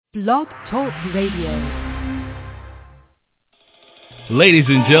Blog Talk Radio. Ladies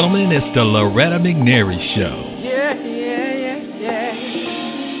and gentlemen, it's the Loretta McNary Show. Yeah.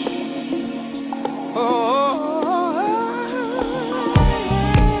 Oh,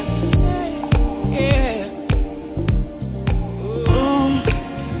 yeah.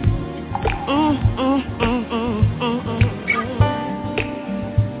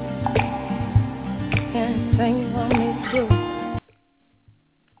 Can't sing for me too.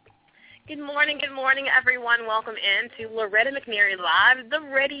 Good morning, everyone. Welcome in to Loretta McNary Live, the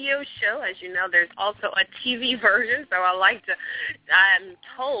radio show. As you know, there's also a TV version, so I'm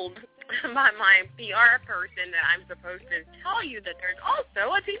told by my PR person that I'm supposed to tell you that there's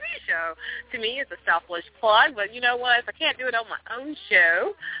also a TV show. To me, it's a selfless plug, but you know what? If I can't do it on my own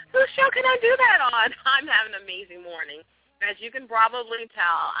show, whose show can I do that on? I'm having an amazing morning. As you can probably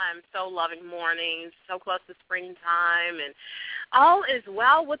tell, I'm so loving mornings, so close to springtime, and all is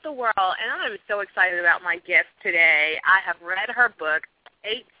well with the world. And I'm so excited about my guest today. I have read her book,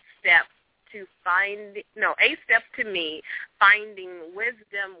 8 Steps to Me, Finding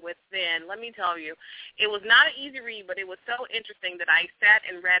Wisdom Within. Let me tell you, it was not an easy read, but it was so interesting that I sat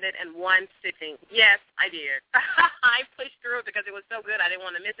and read it in one sitting. Yes, I did. I pushed through it because it was so good. I didn't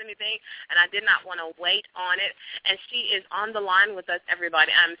want to miss anything, and I did not want to wait on it. And she is on the line with us,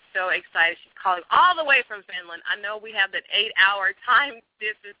 everybody. I'm so excited. She's calling all the way from Finland. I know we have that 8-hour time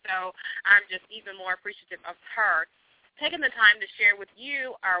distance, so I'm just even more appreciative of her taking the time to share with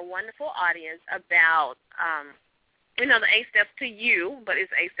you, our wonderful audience, about, the 8 steps to you, but it's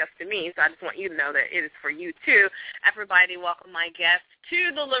 8 steps to me, so I just want you to know that it is for you, too. Everybody, welcome my guest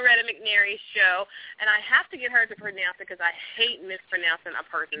to the Loretta McNary Show, and I have to get her to pronounce it because I hate mispronouncing a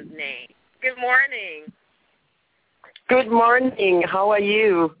person's name. Good morning. Good morning. How are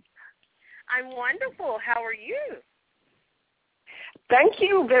you? I'm wonderful. How are you? Thank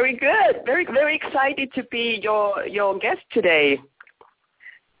you. Very good. Very, very excited to be your guest today.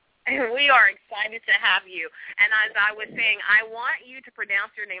 We are excited to have you. And as I was saying, I want you to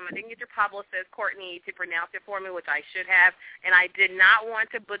pronounce your name. I didn't get your publicist, Courtney, to pronounce it for me, which I should have. And I did not want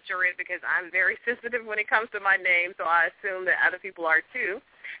to butcher it because I'm very sensitive when it comes to my name, so I assume that other people are too.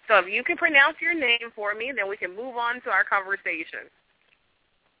 So if you can pronounce your name for me, then we can move on to our conversation.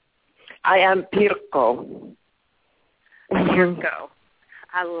 I am Pirkko. Pirkko.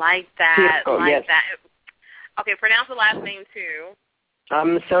 I like that. Pirkko, yes. That. Okay, pronounce the last name too.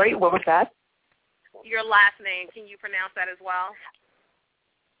 I'm sorry, what was that? Your last name, can you pronounce that as well?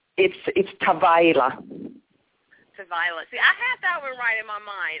 It's Tavaila. Tavaila. See, I had that one right in my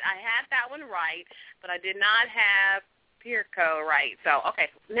mind. I had that one right, but I did not have Pirkko right. So, okay,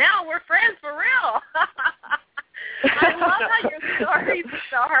 now we're friends for real. I love how your stories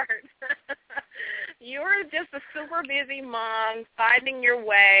start. You were just a super busy mom, finding your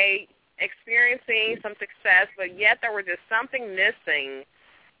way, experiencing some success, but yet there was just something missing,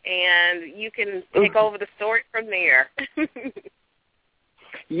 and you can take over the story from there.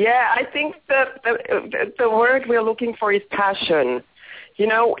 Yeah, I think the word we're looking for is passion. You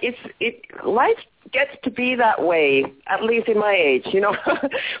know, life gets to be that way, at least in my age. You know,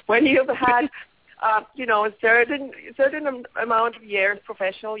 when you've had a certain amount of years,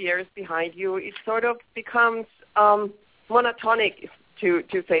 professional years behind you, it sort of becomes monotonic, to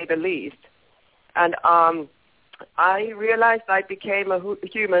say the least. And I realized I became a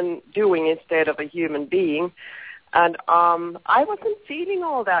human doing instead of a human being. And I wasn't feeling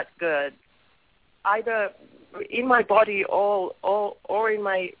all that good, either in my body or in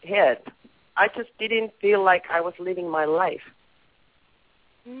my head. I just didn't feel like I was living my life.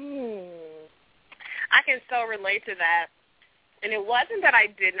 I can so relate to that. And it wasn't that I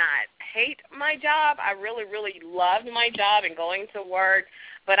did not hate my job. I really, really loved my job and going to work.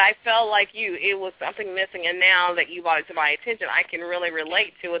 But I felt like it was something missing. And now that you brought it to my attention, I can really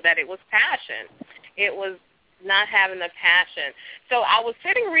relate to it, that it was passion. It was not having the passion. So I was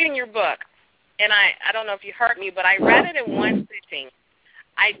sitting reading your book, and I don't know if you heard me, but I read it in one sitting.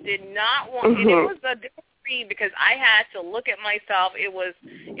 I did not want, and it was a different read because I had to look at myself. It was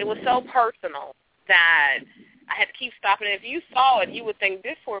so personal that I had to keep stopping. And if you saw it, you would think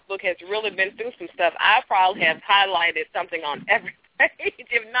this poor book has really been through some stuff. I probably have highlighted something on every page,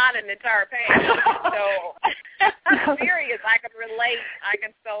 if not an entire page. So I'm serious. I can relate. I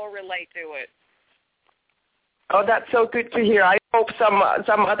can so relate to it. Oh, that's so good to hear. I hope some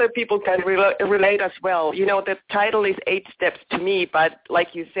other people can relate as well. You know, the title is 8 Steps to Me, but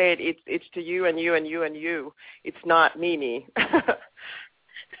like you said, it's to you and you and you and you. It's not me.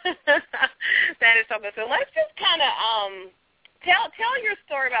 That is so good. So let's just kind of tell your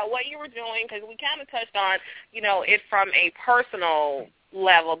story about what you were doing, because we kind of touched on, it from a personal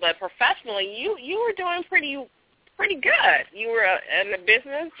level, but professionally, you were doing pretty good. You were in the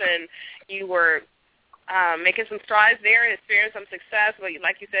business, and you were making some strides there and experienced some success, but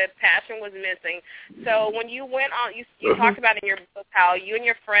like you said, passion was missing. So when you went on, you talked about in your book how you and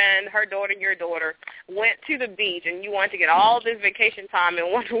your friend, her daughter, your daughter, went to the beach, and you wanted to get all this vacation time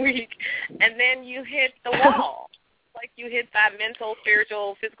in 1 week, and then you hit the wall. Like you hit that mental,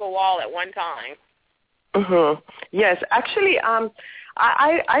 spiritual, physical wall at one time. Yes, actually, I'm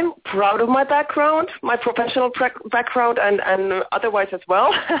proud of my background, my professional background, and otherwise as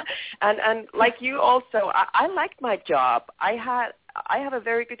well. and like you also, I liked my job. I have a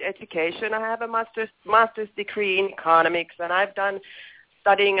very good education. I have a master's degree in economics, and I've done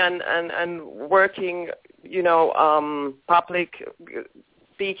studying and working, public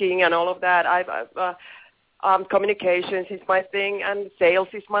speaking and all of that. Communications is my thing, and sales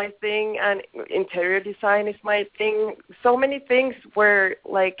is my thing, and interior design is my thing. So many things were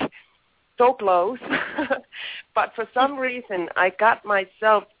like so close, but for some reason I got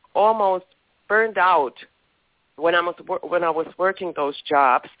myself almost burned out when I was working those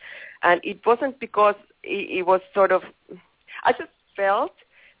jobs, and it wasn't because it was sort of. I just felt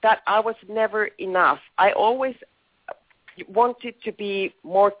that I was never enough. I always wanted to be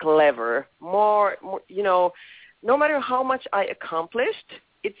more clever, more, no matter how much I accomplished,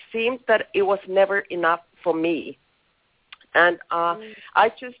 it seemed that it was never enough for me. And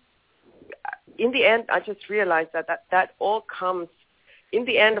in the end, I just realized that all comes, in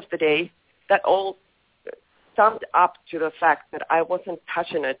the end of the day, that all summed up to the fact that I wasn't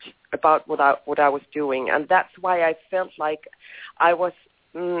passionate about what I was doing. And that's why I felt like I was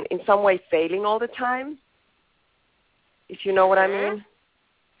in some way failing all the time. If you know what I mean.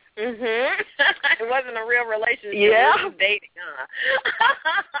 It wasn't a real relationship. Yeah. It was dating,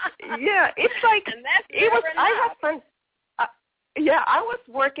 huh? Yeah, it's like and that's it was. enough. I had fun. I was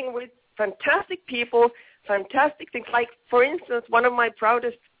working with fantastic people, fantastic things. Like, for instance, one of my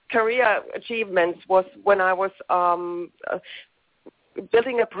proudest career achievements was when I was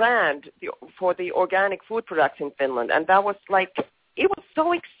building a brand for the organic food products in Finland, and that was like, it was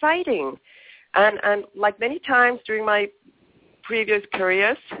so exciting. And like many times during my previous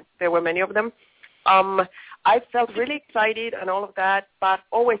careers, there were many of them, I felt really excited and all of that, but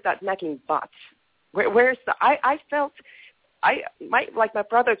always that nagging but. I felt, like my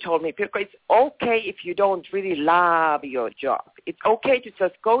brother told me, Pirkko, it's okay if you don't really love your job. It's okay to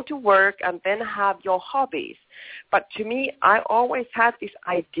just go to work and then have your hobbies. But to me, I always had this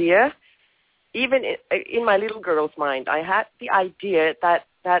idea, even in my little girl's mind, I had the idea that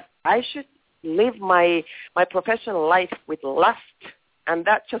I should live my professional life with lust, and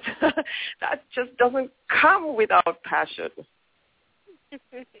that just doesn't come without passion.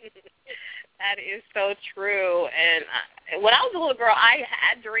 That is so true. And when I was a little girl, I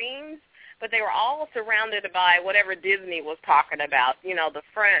had dreams, but they were all surrounded by whatever Disney was talking about. The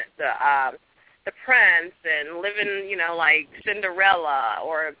prince and living, like Cinderella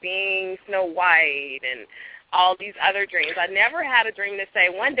or being Snow White and all these other dreams. I never had a dream to say,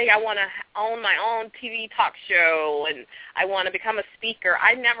 one day I want to own my own TV talk show and I want to become a speaker.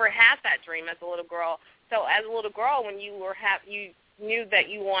 I never had that dream as a little girl. So as a little girl, when you knew that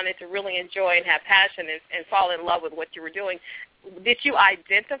you wanted to really enjoy and have passion and fall in love with what you were doing, did you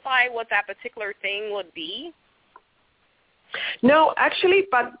identify what that particular thing would be? No, actually,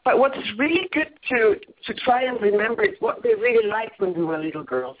 but what's really good to try and remember is what we really liked when we were little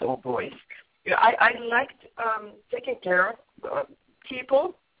girls or boys. I liked taking care of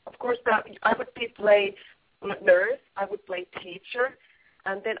people. Of course, that I would play nurse. I would play teacher,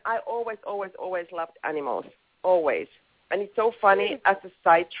 and then I always loved animals. Always. And it's so funny, as a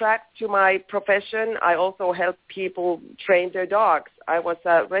sidetrack to my profession, I also help people train their dogs. I was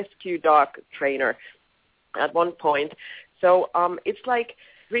a rescue dog trainer at one point. So it's like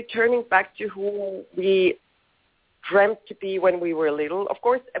returning back to who we dreamt to be when we were little. Of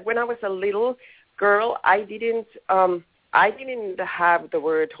course, when I was a little girl, I didn't have the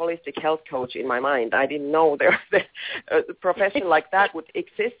word holistic health coach in my mind. I didn't know a profession like that would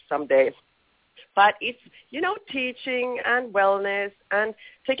exist someday. But it's, teaching and wellness and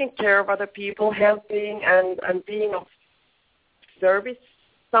taking care of other people, helping and being of service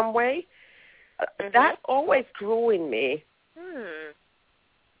some way. That always grew in me.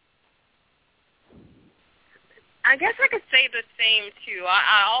 I guess I could say the same, too.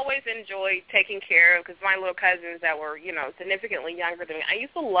 I always enjoyed taking care of, because my little cousins that were, significantly younger than me, I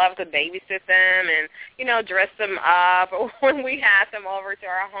used to love to babysit them and, dress them up when we had them over to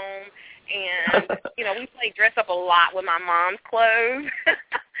our home. And, we played dress up a lot with my mom's clothes.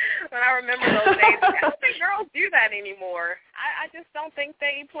 when I remember those days. I don't think girls do that anymore. I just don't think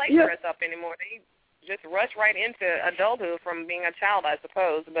they play dress up anymore. They just rush right into adulthood from being a child, I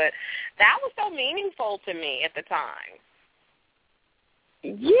suppose. But that was so meaningful to me at the time.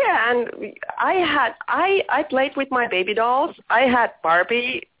 Yeah, and I played with my baby dolls. I had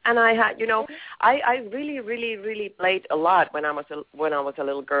Barbie, and I had, I really played a lot when I was a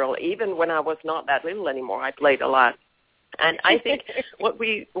little girl. Even when I was not that little anymore, I played a lot. And I think what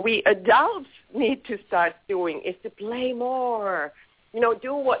we adults need to start doing is to play more.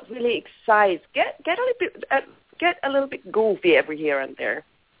 Do what really excites. Get a little bit goofy every here and there,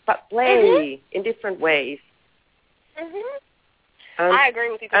 but play in different ways. Mhm. I agree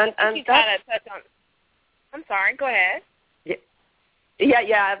with you. And you kind of touch on. I'm sorry. Go ahead.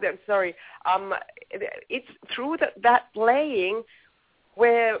 Yeah. I'm sorry. It's through that playing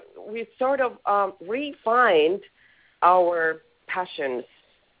where we sort of refined our passions.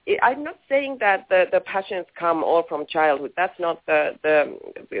 I'm not saying that the passions come all from childhood. That's not the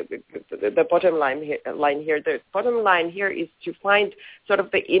bottom line here. The bottom line here is to find sort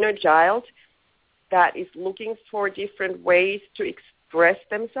of the inner child that is looking for different ways to express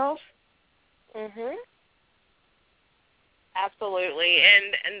themselves. Mhm. Absolutely,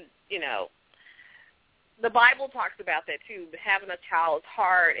 and the Bible talks about that too, having a child's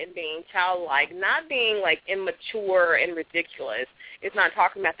heart and being childlike, not being like immature and ridiculous. It's not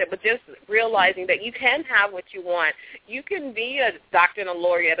talking about that, but just realizing that you can have what you want. You can be a doctor and a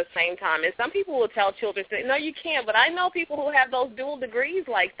lawyer at the same time. And some people will tell children, no, you can't. But I know people who have those dual degrees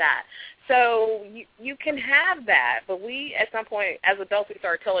like that. So you can have that. But we, at some point, as adults, we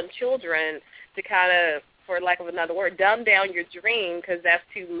start telling children to kind of, for lack of another word, dumb down your dream because that's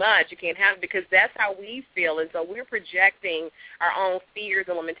too much. You can't have it because that's how we feel. And so we're projecting our own fears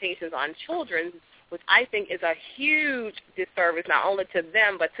and limitations on children, which I think is a huge disservice not only to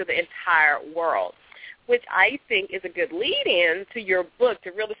them but to the entire world, which I think is a good lead-in to your book to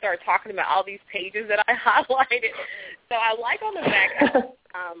really start talking about all these pages that I highlighted. So I like on the back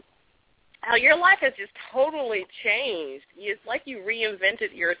how your life has just totally changed. It's like you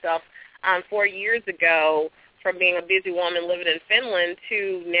reinvented yourself 4 years ago from being a busy woman living in Finland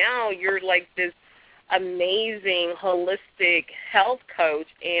to now you're like this amazing holistic health coach,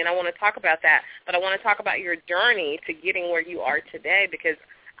 and I want to talk about that, but I want to talk about your journey to getting where you are today because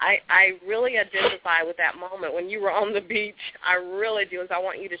I really identify with that moment when you were on the beach. I really do, and so I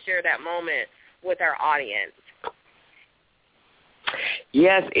want you to share that moment with our audience.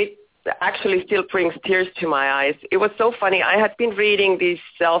 Yes, it actually still brings tears to my eyes. It was so funny. I had been reading these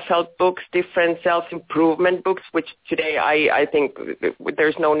self-help books, different self-improvement books, which today I think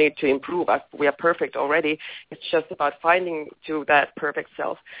there's no need to improve us. We are perfect already. It's just about finding to that perfect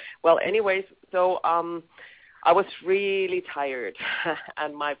self. Well, anyways, so I was really tired,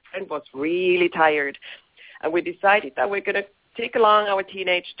 and my friend was really tired, and we decided that we're going to take along our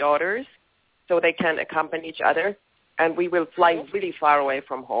teenage daughters so they can accompany each other. And we will fly really far away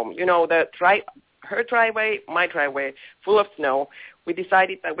from home. Her driveway, my driveway, full of snow. We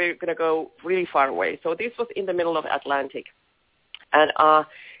decided that we're going to go really far away. So this was in the middle of Atlantic. And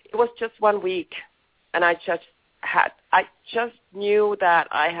it was just 1 week. And I just knew that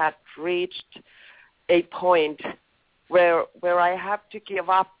I had reached a point where I have to give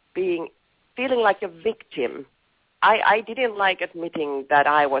up feeling like a victim. I didn't like admitting that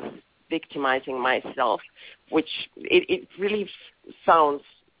I was victimizing myself, which it really sounds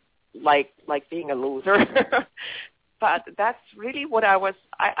like being a loser. But that's really what I was.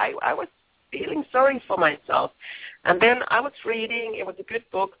 I was feeling sorry for myself. And then I was reading, it was a good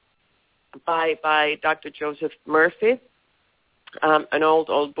book by Dr. Joseph Murphy, an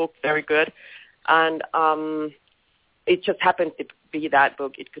old book, very good. And it just happened to be that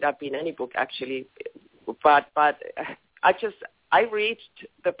book. It could have been any book, actually. But I reached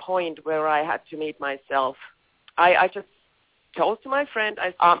the point where I had to meet myself. I just told to my friend,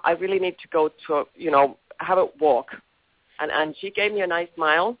 I really need to go to, have a walk. And she gave me a nice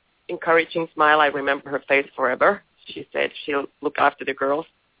smile, encouraging smile. I remember her face forever. She said she'll look after the girls.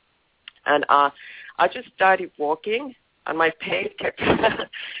 And I just started walking, and my pace kept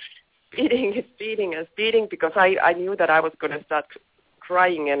speeding because I knew that I was going to start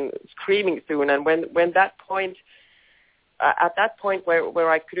crying and screaming soon. And when that point, at that point where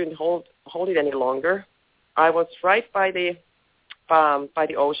I couldn't hold it any longer, I was right by the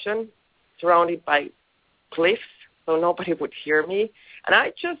ocean, surrounded by cliffs, so nobody would hear me. And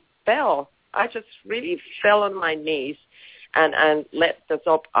I just fell. I just really fell on my knees and let the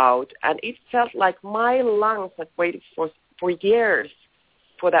sob out. And it felt like my lungs had waited for years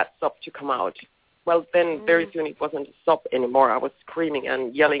for that sob to come out. well, then very soon it wasn't a stop anymore. I was screaming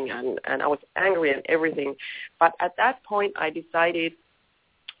and yelling, and I was angry and everything. But at that point, I decided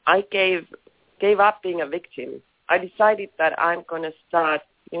I gave up being a victim. I decided that I'm going to start,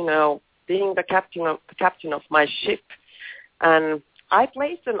 being the captain of my ship. And I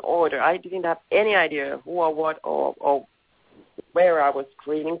placed an order. I didn't have any idea who or what or where I was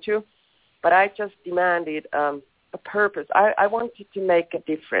screaming to, but I just demanded a purpose. I wanted to make a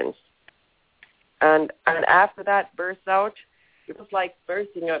difference. And after that burst out, it was like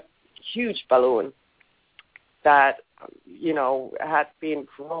bursting a huge balloon that, had been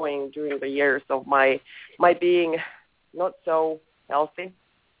growing during the years of my being not so healthy,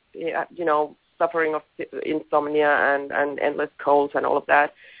 suffering of insomnia and endless colds and all of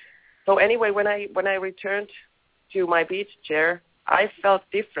that. So anyway, when I returned to my beach chair, I felt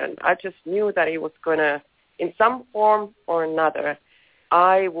different. I just knew that it was going to, in some form or another,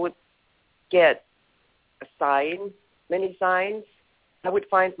 I would get a sign, many signs. I would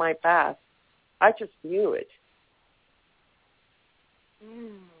find my path. I just knew it.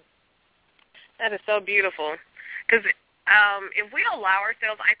 That is so beautiful. Because if we allow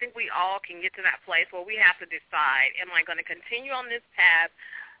ourselves, I think we all can get to that place where we have to decide, am I going to continue on this path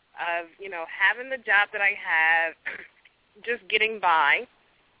of, having the job that I have, just getting by,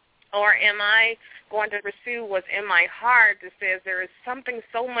 or am I going to pursue what's in my heart that says there is something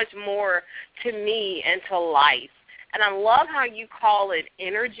so much more to me and to life? And I love how you call it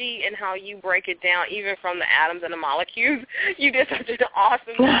energy and how you break it down even from the atoms and the molecules. You did such an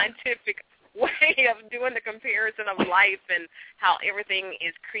awesome scientific way of doing the comparison of life and how everything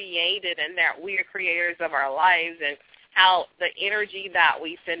is created and that we are creators of our lives and how the energy that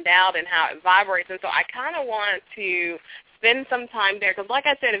we send out and how it vibrates. And so I kind of want to spend some time there because, like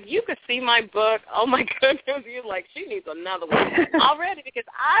I said, if you could see my book, oh, my goodness, you're like, she needs another one already because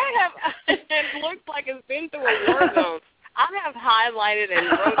I have – it looks like it's been through a war zone. I have highlighted and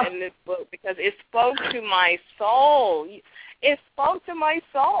wrote in this book because it spoke to my soul. It spoke to my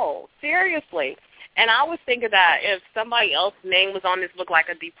soul, seriously. And I was thinking that if somebody else's name was on this book, like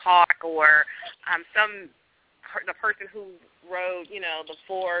a Deepak or the person who wrote, the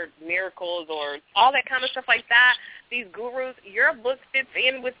 4 miracles or all that kind of stuff like that, these gurus, your book fits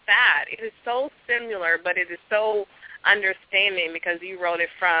in with that. It is so similar, but it is so understanding because you wrote it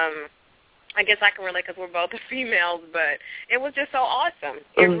from, I guess I can relate because we're both females, but it was just so awesome.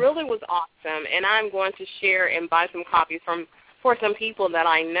 It really was awesome, and I'm going to share and buy some copies for some people that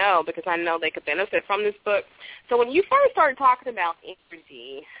I know because I know they could benefit from this book. So when you first started talking about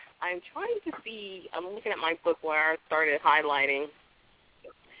energy, I'm trying to see, I'm looking at my book where I started highlighting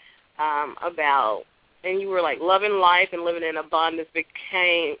about, and you were like, loving life and living in abundance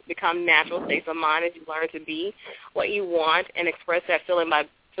become natural states of mind as you learn to be what you want and express that feeling by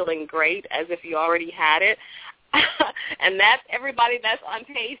feeling great as if you already had it. And that's everybody, that's on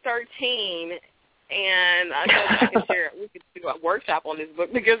page 13. And I know we can share it. We could do a workshop on this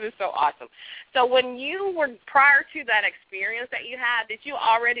book because it's so awesome. So when you were, prior to that experience that you had, did you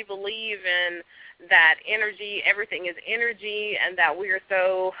already believe in that energy, everything is energy, and that we are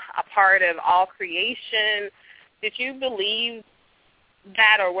so a part of all creation? Did you believe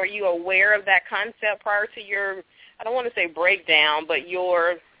that, or were you aware of that concept prior to your, I don't want to say breakdown, but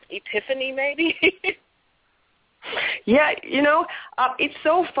your epiphany maybe? Yeah, it's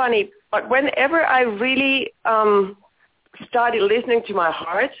so funny, but whenever I really started listening to my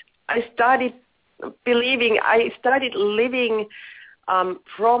heart, I started believing, I started living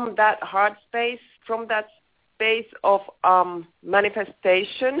from that heart space, from that space of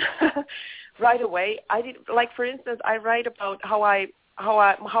manifestation right away. I did, like, for instance, I write about how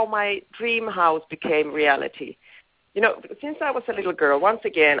my dream house became reality. Since I was a little girl, once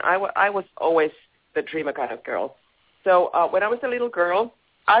again, I was always the dreamer kind of girl. So when I was a little girl,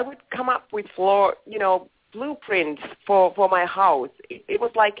 I would come up with blueprints for my house. It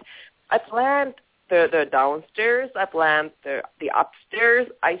was like I planned the downstairs, I planned the upstairs.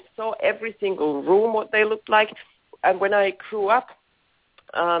 I saw every single room, what they looked like. And when I grew up,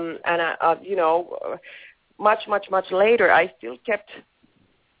 much later, I still kept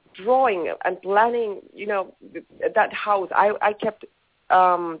drawing and planning, that house. I kept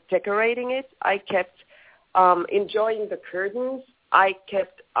decorating it. I kept enjoying the curtains. I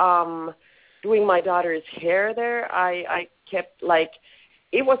kept doing my daughter's hair there. I kept,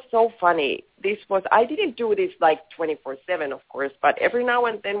 it was so funny. I didn't do this 24/7, of course, but every now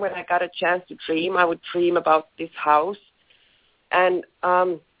and then when I got a chance to dream, I would dream about this house. And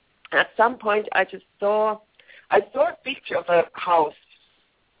at some point I saw a picture of a house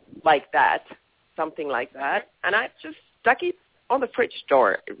like that, something like that, and I just stuck it on the fridge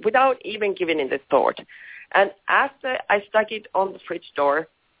door without even giving it a thought. And after I stuck it on the fridge door,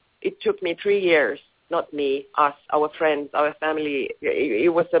 it took me 3 years, not me, us, our friends, our family.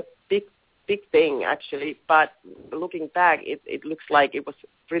 It was a big thing, actually. But looking back, it looks like it was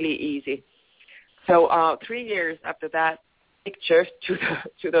really easy. So 3 years after that picture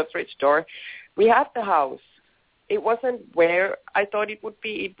to the fridge door, we had the house. It wasn't where I thought it would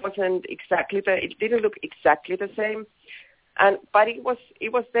be. It wasn't exactly it didn't look exactly the same. But it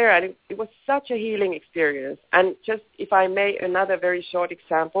was there, and it was such a healing experience. And just if I may, another very short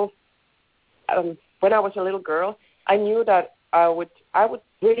example. When I was a little girl, I knew that I would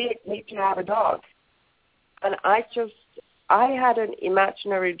really need to have a dog, and I had an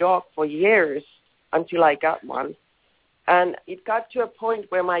imaginary dog for years until I got one, and it got to a point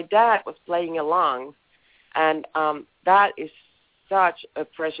where my dad was playing along, and that is such a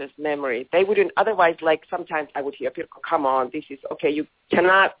precious memory. They wouldn't otherwise, like sometimes I would hear, Pirkko, come on, this is okay. You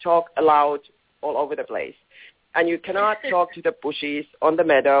cannot talk aloud all over the place. And you cannot talk to the bushes on the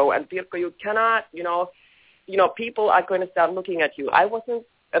meadow. And Pirkko, you cannot, people are going to start looking at you. I wasn't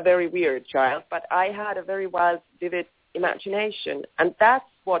a very weird child, but I had a very wild, vivid imagination. And that's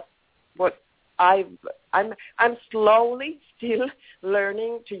what I'm slowly still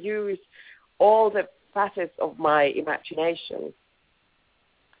learning to use all the facets of my imagination.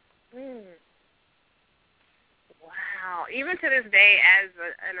 Wow. Even to this day, as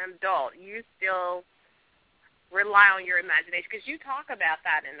an adult, you still rely on your imagination, because you talk about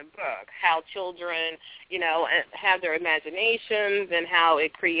that in the book, how children, have their imaginations and how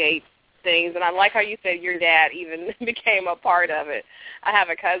it creates things. And I like how you said your dad even became a part of it. I have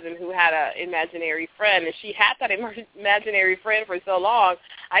a cousin who had an imaginary friend, and she had that imaginary friend for so long,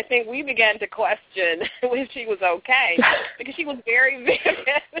 I think we began to question if she was okay, because she was very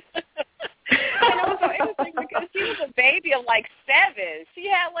vivid. And it was so interesting because she was a baby of 7.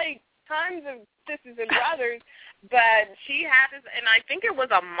 She had tons of sisters and brothers, but she had this, and I think it was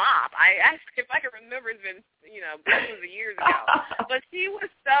a mop. I asked if I can remember. It's been, billions of years ago. But she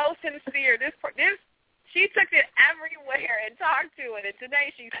was so sincere. This she took it everywhere and talked to it, and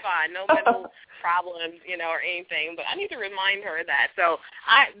today she's fine. No mental problems, or anything. But I need to remind her of that. So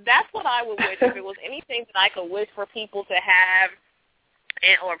that's what I would wish. If it was anything that I could wish for people to have,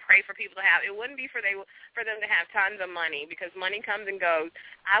 or pray for people to have, it wouldn't be for them to have tons of money, because money comes and goes.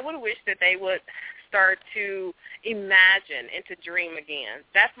 I would wish that they would start to imagine and to dream again.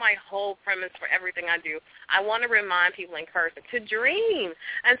 That's my whole premise for everything I do. I want to remind people, encourage them to dream.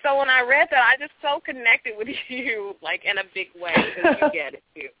 And so when I read that, I just so connected with you, in a big way, because you get it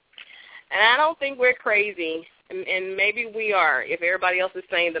too. And I don't think we're crazy, and maybe we are. If everybody else is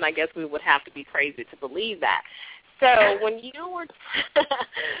saying, then I guess we would have to be crazy to believe that. So when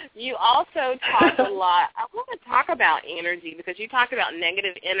you also talked a lot, I want to talk about energy, because you talked about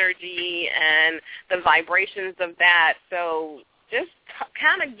negative energy and the vibrations of that. So just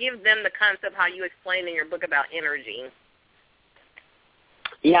kind of give them the concept how you explain in your book about energy.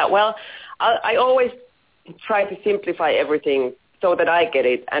 Yeah, well, I always try to simplify everything so that I get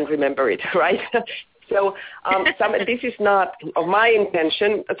it and remember it, right? So this is not of my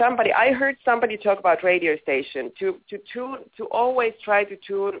intention. I heard somebody talk about radio station to always try to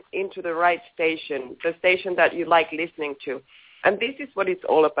tune into the right station, the station that you like listening to, and this is what it's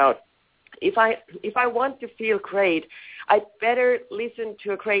all about. If I want to feel great, I better listen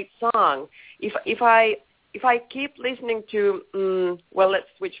to a great song. If I keep listening to let's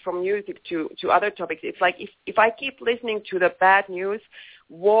switch from music to other topics. It's like if I keep listening to the bad news,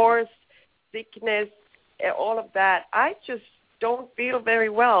 wars, sickness, all of that, I just don't feel very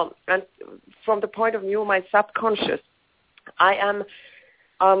well. And from the point of view of my subconscious, I am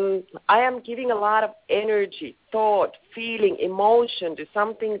giving a lot of energy, thought, feeling, emotion to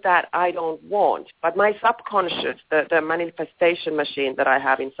something that I don't want. But my subconscious, the manifestation machine that I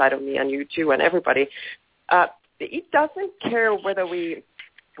have inside of me, and you too, and everybody, it doesn't care whether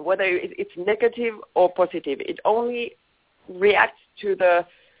it's negative or positive. It only reacts to the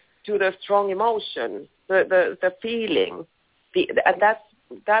strong emotion, the feeling, and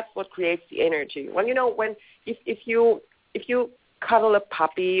that's what creates the energy. Well, if you cuddle a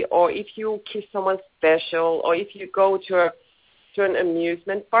puppy, or if you kiss someone special, or if you go to an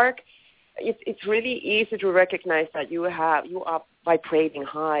amusement park, it's really easy to recognize that you are vibrating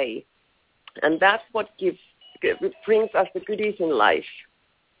high, and that's what brings us the goodies in life.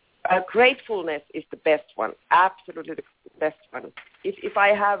 Gratefulness is the best one, absolutely the best one. If I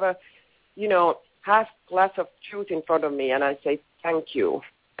have a half glass of juice in front of me and I say thank you,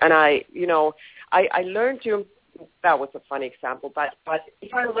 and I learned to, that was a funny example, but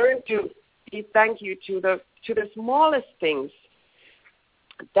if I learn to say thank you to the smallest things,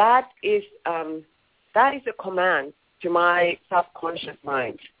 that is a command to my subconscious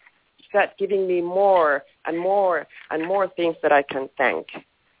mind. Start giving me more and more and more things that I can thank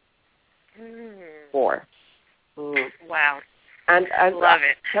for. Wow. And love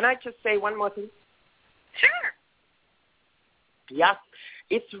it. Can I just say one more thing? Sure. Yeah.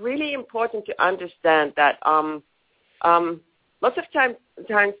 It's really important to understand that lots of times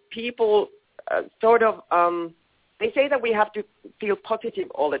people they say that we have to feel positive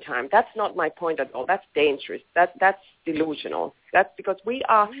all the time. That's not my point at all. That's dangerous. That's delusional. That's because we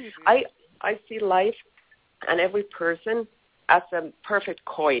are, I see life and every person as a perfect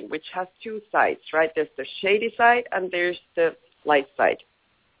coin, which has two sides, right? There's the shady side and there's the light side.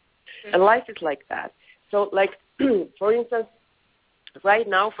 And life is like that. So like, for instance, right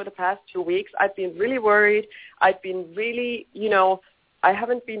now for the past 2 weeks, I've been really worried. I've been really, I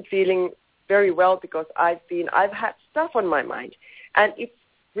haven't been feeling very well because I've had stuff on my mind. And it's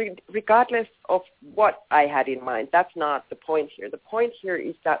regardless of what I had in mind. That's not the point here. The point here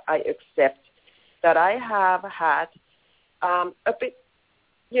is that I accept that I have had a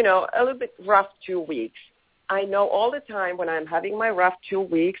little bit rough 2 weeks. I know all the time when I'm having my rough 2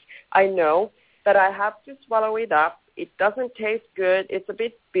 weeks, I know that I have to swallow it up. It doesn't taste good. It's a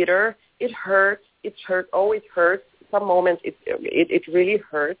bit bitter. It hurts. Always hurts. Some moments it really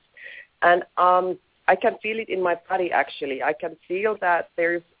hurts. And I can feel it in my body, actually. I can feel that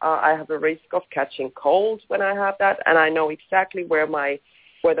I have a risk of catching cold when I have that, and I know exactly where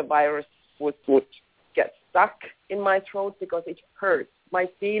the virus would get stuck in my throat because it hurts. My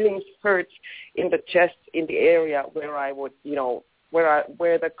feelings hurt in the chest, in the area where I would,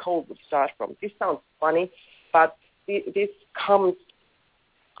 where the cold would start from. This sounds funny, but this comes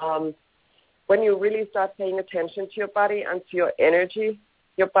when you really start paying attention to your body and to your energy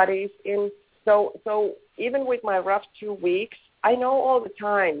your body is in. So even with my rough 2 weeks, I know all the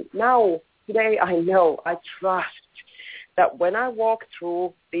time. Now, today, I trust that when I walk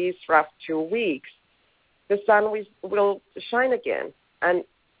through these rough 2 weeks, the sun will shine again. And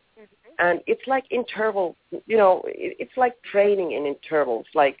it's like interval, it's like training in intervals,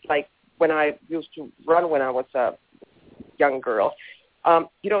 like when I used to run when I was a young girl.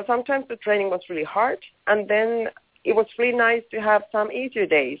 Sometimes the training was really hard, and then it was really nice to have some easier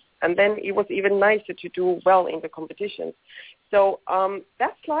days, and then it was even nicer to do well in the competitions. So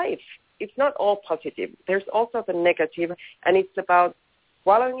that's life. It's not all positive. There's also the negative, and it's about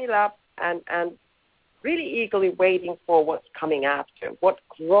swallowing it up and really eagerly waiting for what's coming after, what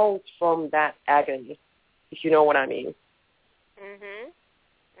grows from that agony, if you know what I mean.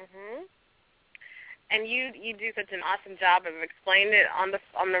 And you do such an awesome job of explaining it on the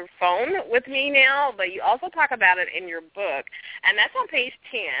phone with me now, but you also talk about it in your book, and that's on page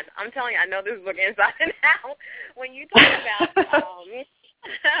 10. I'm telling you, I know this book inside and out. When you talk about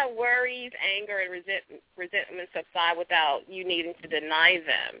worries, anger, and resentment subside without you needing to deny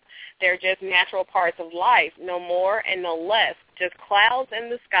them. They're just natural parts of life, no more and no less, just clouds in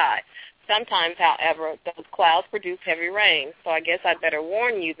the sky. Sometimes, however, those clouds produce heavy rain, so I guess I'd better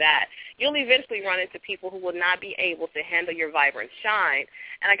warn you that you'll eventually run into people who will not be able to handle your vibrant shine.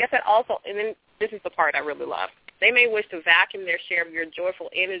 And I guess that also, and then this is the part I really love, they may wish to vacuum their share of your joyful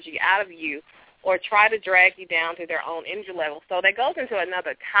energy out of you or try to drag you down to their own energy level. So that goes into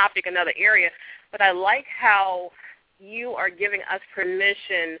another topic, another area, but I like how you are giving us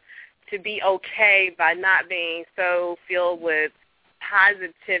permission to be okay by not being so filled with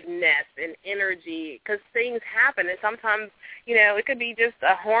positiveness and energy, because things happen, and sometimes, it could be just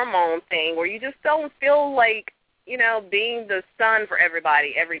a hormone thing where you just don't feel like, being the sun for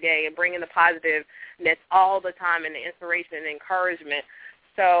everybody every day and bringing the positiveness all the time and the inspiration and encouragement.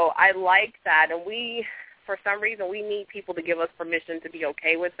 So I like that, and for some reason, we need people to give us permission to be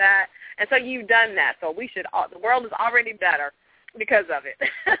okay with that, and so you've done that, so the world is already better because of it,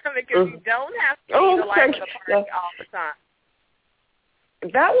 because you don't have to be the life of the party all the time.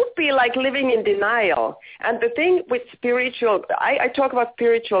 That would be like living in denial. And the thing with spiritual, I talk about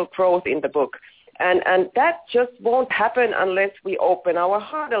spiritual growth in the book, and that just won't happen unless we open our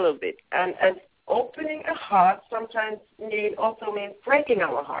heart a little bit. And opening a heart sometimes also means breaking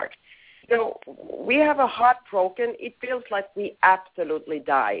our heart. We have a heart broken. It feels like we absolutely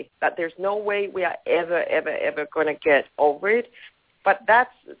die, that there's no way we are ever going to get over it. But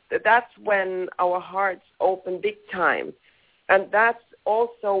that's when our hearts open big time. And that's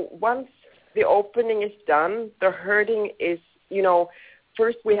also, once the opening is done, the hurting is,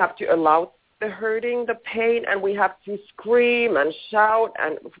 first we have to allow the hurting, the pain, and we have to scream and shout.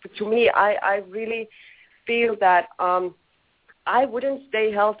 And to me, I really feel that I wouldn't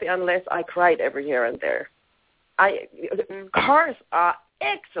stay healthy unless I cried every here and there. Cars are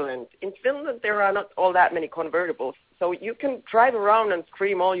excellent. In Finland, there are not all that many convertibles, so you can drive around and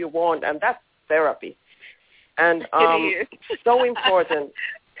scream all you want, and that's therapy. And so important.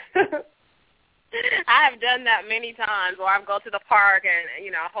 I have done that many times where I go to the park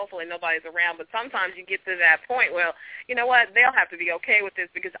and, hopefully nobody's around, but sometimes you get to that point where, you know what, they'll have to be okay with this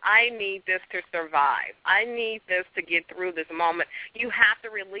because I need this to survive. I need this to get through this moment. You have to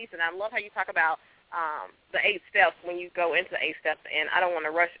release it. I love how you talk about the 8 steps when you go into the 8 steps, and I don't want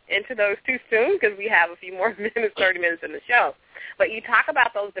to rush into those too soon because we have a few more minutes, 30 minutes in the show. But you talk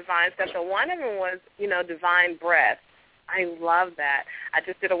about those divine steps, and one of them was, divine breath. I love that. I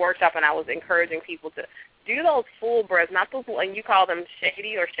just did a workshop, and I was encouraging people to do those full breaths, not those, and you call them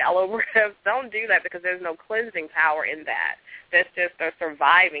shady or shallow breaths. Don't do that because there's no cleansing power in that. That's just a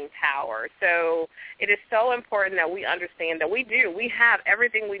surviving power. So it is so important that we understand that we have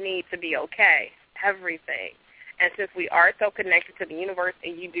everything we need to be okay, everything. And since we are so connected to the universe,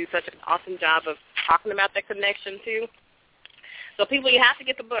 and you do such an awesome job of talking about that connection too, so people, you have to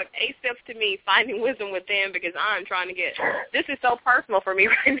get the book, 8 Steps to Me, Finding Wisdom Within, because I'm trying to get, this is so personal for me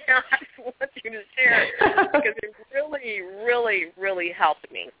right now. I just want you to share it because it really, really, really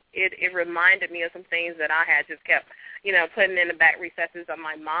helped me. It reminded me of some things that I had just kept, putting in the back recesses of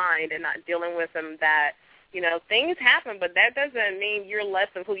my mind and not dealing with them that, things happen, but that doesn't mean you're less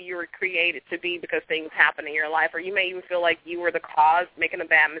of who you were created to be because things happen in your life, or you may even feel like you were the cause, making a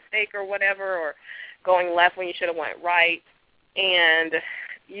bad mistake or whatever, or going left when you should have went right. And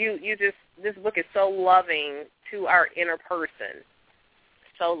this book is so loving to our inner person,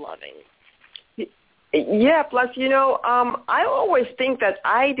 so loving. Yeah, plus, I always think that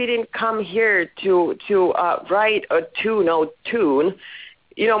I didn't come here to write a tune.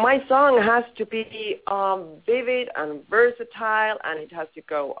 My song has to be vivid and versatile, and it has to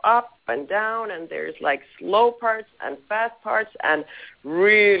go up and down, and there's like slow parts and fast parts and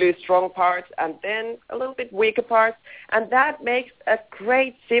really strong parts and then a little bit weaker parts, and that makes a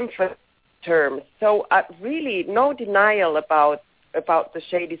great symphony term. So really no denial about the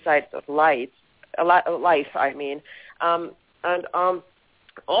shady sides of life, I mean. And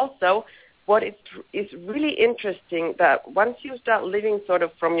also, what is really interesting that once you start living sort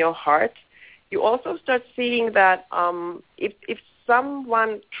of from your heart, you also start seeing that if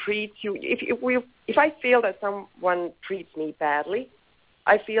someone treats you, if I feel that someone treats me badly,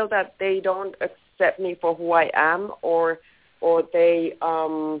 I feel that they don't accept me for who I am, or they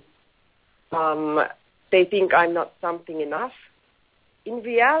think I'm not something enough. In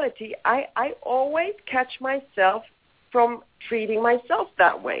reality, I always catch myself from treating myself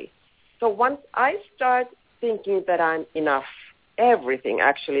that way. So once I start thinking that I'm enough, everything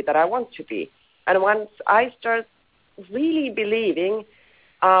actually that I want to be, and once I start really believing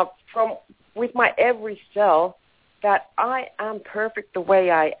with my every cell that I am perfect the way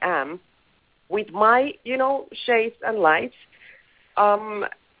I am, with my, shades and lights,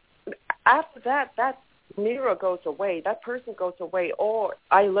 after that mirror goes away, that person goes away, or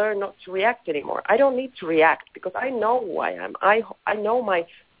I learn not to react anymore. I don't need to react because I know who I am. I know my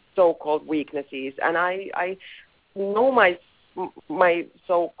so-called weaknesses, and I know my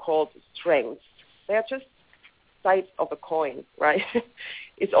so-called strengths. They're just sides of a coin, right?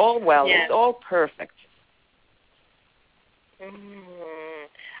 It's all it's all perfect.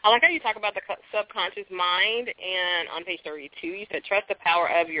 I like how you talk about the subconscious mind, and on page 32, you said, trust the power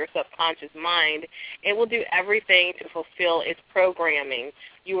of your subconscious mind. It will do everything to fulfill its programming.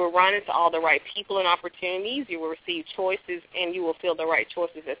 You will run into all the right people and opportunities. You will receive choices, and you will feel the right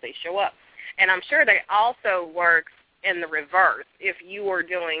choices as they show up. And I'm sure that also works in the reverse. If you were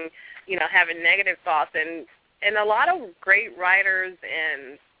doing, having negative thoughts, and a lot of great writers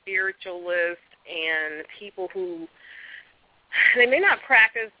and spiritualists and people who, they may not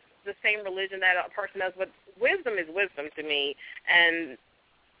practice the same religion that a person does, but wisdom is wisdom to me. And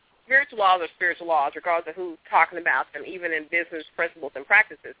spiritual laws are spiritual laws, regardless of who's talking about them, even in business principles and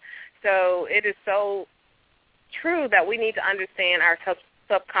practices. So it is so true that we need to understand our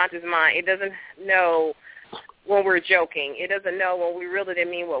subconscious mind. It doesn't know when we're joking. It doesn't know when we really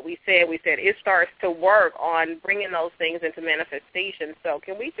didn't mean what we said. It starts to work on bringing those things into manifestation. So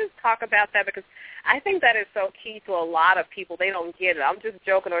can we just talk about that? Because I think that is so key to a lot of people. They don't get it. I'm just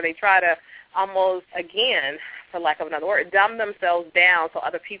joking, or they try to almost, again, for lack of another word, dumb themselves down so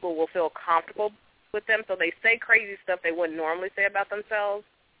other people will feel comfortable with them. So they say crazy stuff they wouldn't normally say about themselves.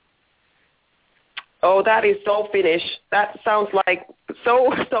 Oh, that is so Finnish. That sounds like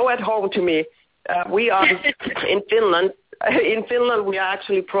so at home to me. We are in Finland. In Finland, we are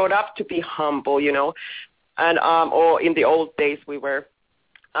actually brought up to be humble, and or in the old days we were.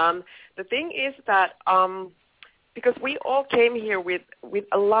 The thing is that because we all came here with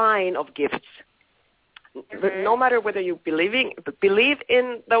a line of gifts. Mm-hmm. No matter whether you believe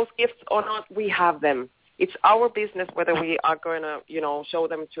in those gifts or not, we have them. It's our business whether we are going to, show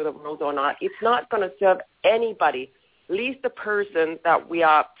them to the world or not. It's not going to serve anybody, least the person that we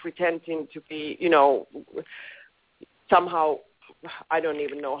are pretending to be, somehow, I don't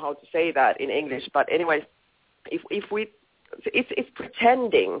even know how to say that in English, but anyways, it's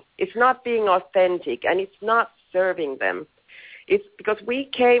pretending. It's not being authentic, and it's not serving them. It's because we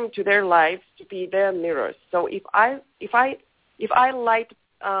came to their lives to be their mirrors. So if I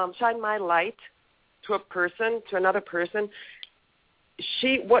shine my light to another person,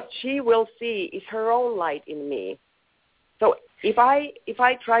 what she will see is her own light in me. So if I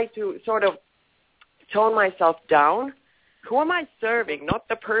try to sort of tone myself down, who am I serving? Not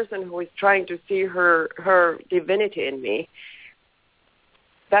the person who is trying to see her divinity in me.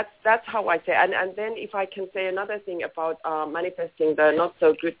 That's how I say. And then if I can say another thing about manifesting the not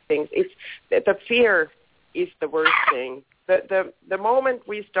so good things, it's the fear is the worst thing. The moment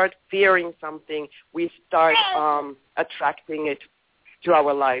we start fearing something, we start attracting it to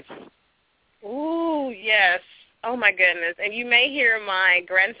our lives. Ooh, yes. Oh, my goodness. And you may hear my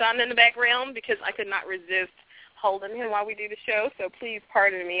grandson in the background because I could not resist holding him while we do the show, so please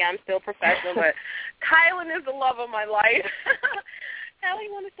pardon me. I'm still professional, but Kylan is the love of my life. Allie,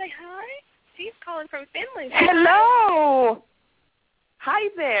 you want to say hi? She's calling from Finland. Hello. Hi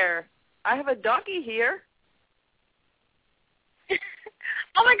there. I have a doggy here.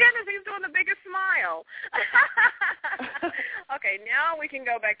 Oh, my goodness, he's doing the biggest smile. Okay, now we can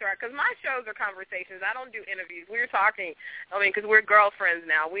go back to because my shows are conversations. I don't do interviews. We're talking, because we're girlfriends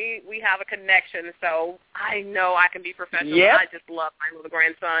now. We have a connection, so I know I can be professional. Yep. I just love my little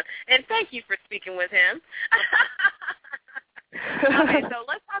grandson. And thank you for speaking with him. Okay, so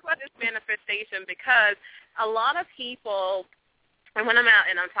let's talk about this manifestation because a lot of people, and when I'm out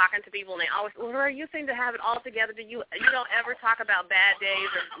and I'm talking to people and they always, Laura, you seem to have it all together. You don't ever talk about bad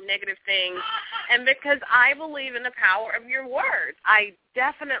days or negative things. And because I believe in the power of your words, I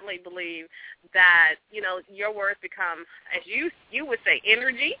definitely believe that, your words become, as you would say,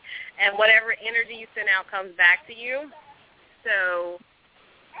 energy, and whatever energy you send out comes back to you. So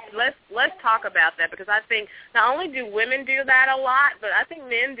let's talk about that because I think not only do women do that a lot, but I think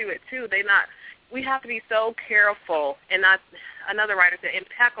men do it too. We have to be so careful and not, another writer said,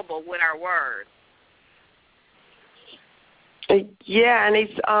 impeccable with our words. Yeah, and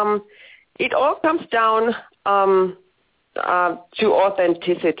it's it all comes down to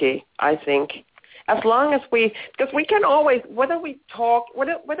authenticity, I think. As long as because we can always, whether we talk,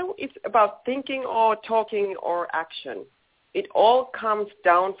 whether it's about thinking or talking or action, it all comes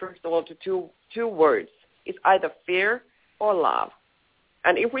down, first of all, to two words. It's either fear or love.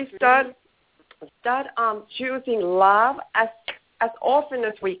 And if we start choosing love as often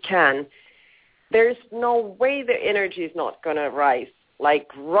as we can, there's no way the energy is not going to rise like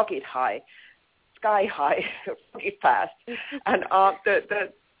rocket high, sky high, rocket fast. And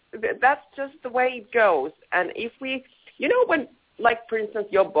that's just the way it goes. And if we, when, like, for instance,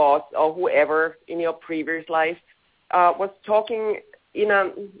 your boss or whoever in your previous life was talking in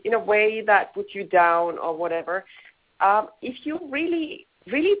a way that put you down or whatever, if you really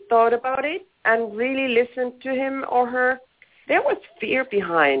thought about it and really listened to him or her, there was fear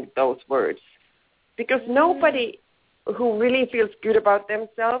behind those words. Because nobody who really feels good about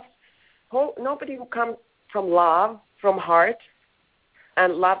themselves, nobody who comes from love, from heart,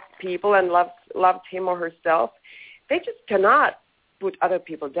 and loves people and loves him or herself, they just cannot put other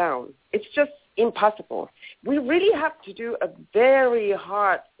people down. It's just impossible. We really have to do a very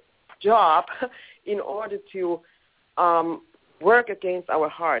hard job in order to work against our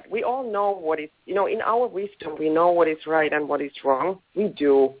heart. We all know what is, in our wisdom, we know what is right and what is wrong. We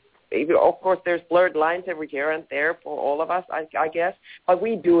do. Of course, there's blurred lines every here and there for all of us, I guess. But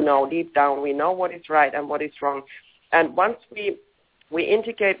we do know deep down, we know what is right and what is wrong. And once we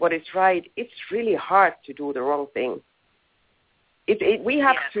indicate what is right, it's really hard to do the wrong thing. We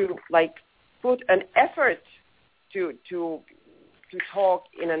have to, put an effort to talk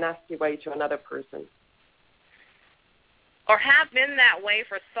in a nasty way to another person. Or have been that way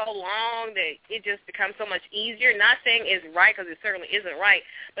for so long that it just becomes so much easier. Not saying it's right because it certainly isn't right,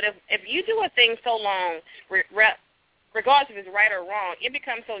 but if you do a thing so long, regardless if it's right or wrong, it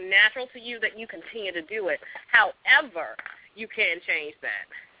becomes so natural to you that you continue to do it. However, you can change that.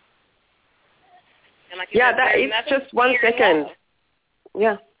 And it's just 1 second.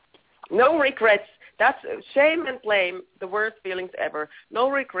 Yeah. No regrets. That's shame and blame, the worst feelings ever. No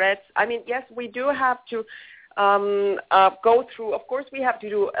regrets. I mean, yes, we do have to go through. Of course, we have to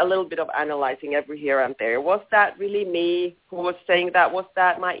do a little bit of analyzing every here and there. Was that really me who was saying that? Was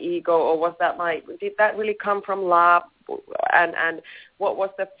that my ego, or did that really come from love? And what was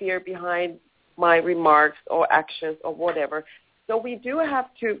the fear behind my remarks or actions or whatever? So we do have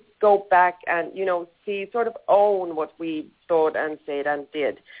to go back and, see, sort of own what we thought and said and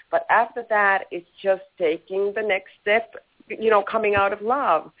did. But after that, it's just taking the next step, coming out of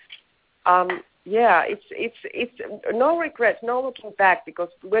love. It's no regrets, no looking back, because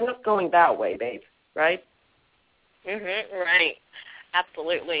we're not going that way, babe, right? Right.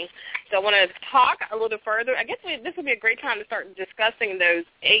 Absolutely. So I want to talk a little further. I guess this would be a great time to start discussing those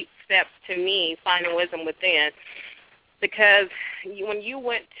 8 steps to me, finding wisdom within. Because when you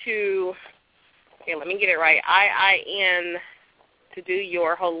went to, let me get it right, IIN to do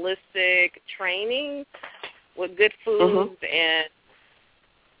your holistic training with good foods and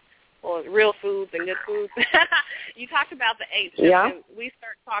real foods and good foods, you talked about the 8 steps. Yeah. And we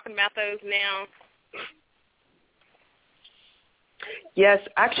start talking about those now. Yes,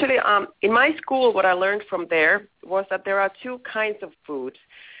 actually, in my school, what I learned from there was that there are 2 kinds of foods.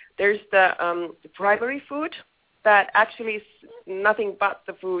 There's the primary food that actually is nothing but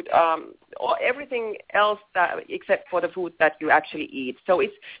the food, or everything else except for the food that you actually eat. So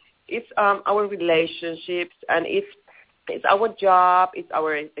it's our relationships, and it's our job, it's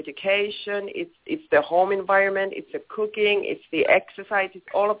our education, it's the home environment, it's the cooking, it's the exercise, it's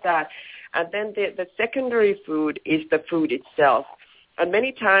all of that. And then the secondary food is the food itself. And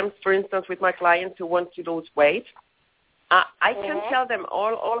many times, for instance, with my clients who want to lose weight, I can tell them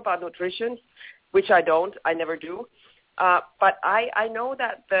all about nutrition, which I never do. But I know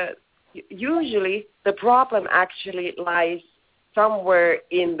that usually the problem actually lies somewhere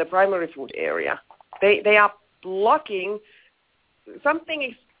in the primary food area. They are blocking,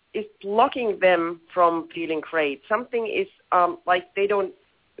 something is blocking them from feeling great. Something is like they don't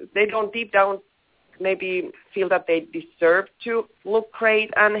deep down maybe feel that they deserve to look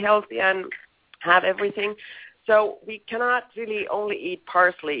great and healthy and have everything. So we cannot really only eat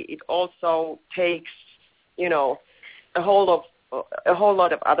parsley. It also takes, a whole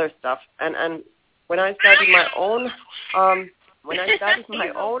lot of other stuff. And when I started my own,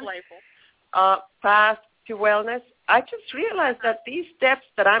 path to wellness, I just realized that these steps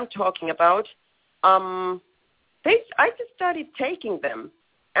that I'm talking about, I just started taking them,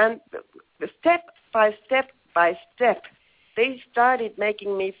 and the step by step, they started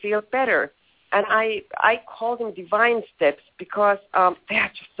making me feel better. And I call them divine steps because they are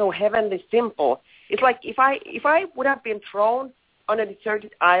just so heavenly simple. It's like if I would have been thrown on a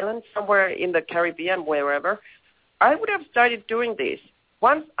deserted island somewhere in the Caribbean, wherever, I would have started doing this.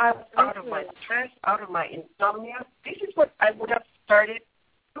 Once I was out of my stress, out of my insomnia, this is what I would have started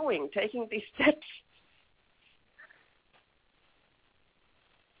doing, taking these steps.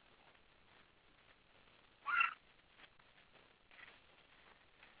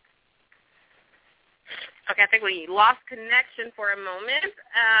 Okay, I think we lost connection for a moment.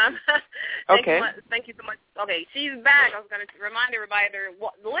 Okay. Thank you so much. Okay, she's back. I was going to remind everybody they're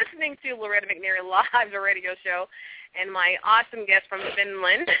listening to Loretta McNair Live, the radio show, and my awesome guest from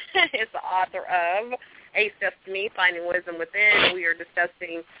Finland is the author of 8 Steps to Me, Finding Wisdom Within. We are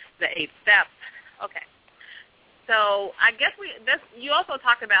discussing the 8 steps. Okay. So I guess you also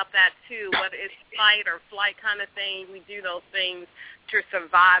talked about that, too, whether it's fight or flight kind of thing. We do those things to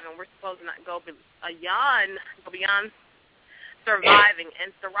survive, and we're supposed to not go beyond surviving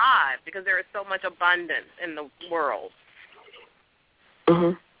and thrive because there is so much abundance in the world.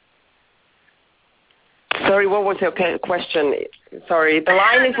 Mm-hmm. Sorry, what was your question? Sorry, the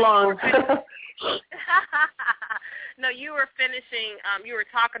line is long. No, you were finishing, you were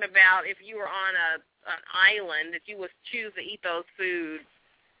talking about if you were on an island, that you would choose to eat those foods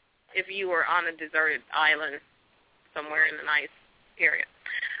if you were on a deserted island somewhere in a nice area.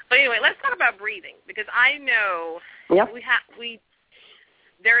 But anyway, let's talk about breathing, because I know there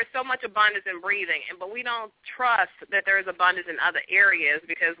is so much abundance in breathing, but we don't trust that there is abundance in other areas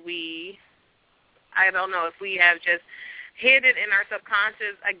because I don't know if we have just hid it in our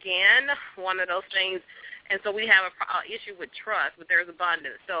subconscious again, one of those things, and so we have an issue with trust, but there's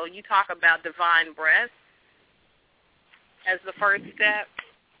abundance. So you talk about divine breath as the first step.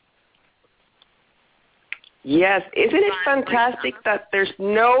 Yes, isn't it fantastic that there's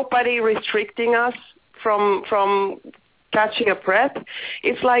nobody restricting us from catching a breath?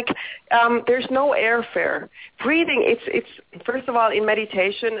 It's like there's no airfare. Breathing, it's first of all in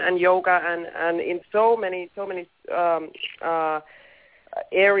meditation and yoga and in so many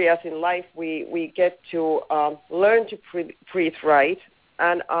areas in life we get to learn to breathe right,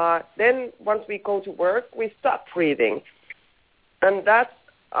 And then once we go to work, we stop breathing. And that's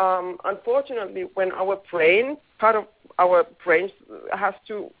unfortunately when our brain, part of our brain has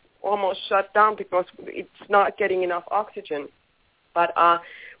to almost shut down because it's not getting enough oxygen. But,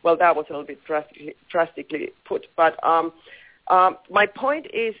 well, that was a little bit drastically put. But my point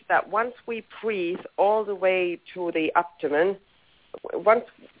is that once we breathe all the way to the abdomen, once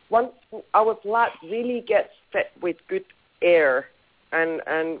our blood really gets fed with good air, and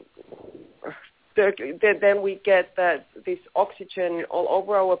then we get this oxygen all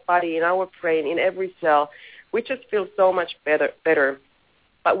over our body, in our brain, in every cell, we just feel so much better.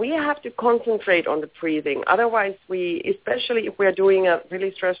 But we have to concentrate on the breathing. Otherwise, especially if we're doing a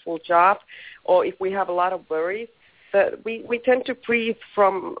really stressful job or if we have a lot of worries, we tend to breathe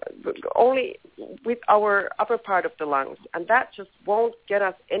from only with our upper part of the lungs, and that just won't get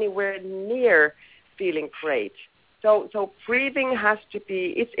us anywhere near feeling great. So breathing has to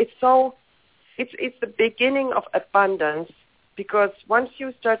be, it's the beginning of abundance, because once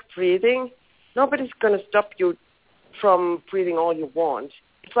you start breathing, nobody's going to stop you from breathing all you want.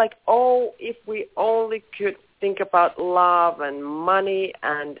 It's like, oh, if we only could think about love and money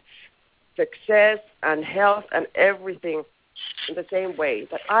and success and health and everything in the same way,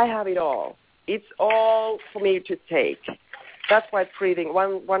 that I have it all. It's all for me to take. That's why breathing,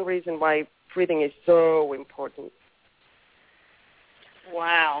 one reason why breathing is so important.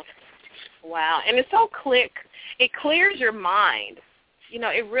 Wow. And it's so quick. It clears your mind. You know,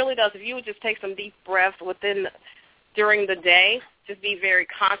 it really does. If you would just take some deep breaths during the day, just be very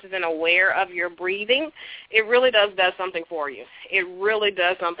conscious and aware of your breathing, it really does something for you. It really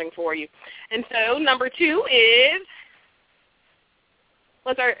does something for you. And so number 2 is,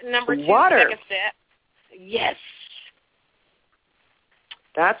 what's our number 2 water. Second step? Yes.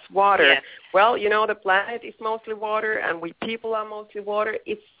 That's water. Yes. Well, you know, the planet is mostly water, and we people are mostly water.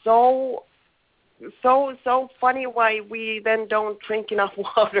 It's so funny why we then don't drink enough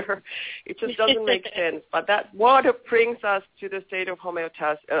water. It just doesn't make sense. But that water brings us to the state of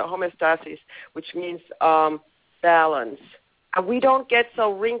homeostasis, which means balance. And we don't get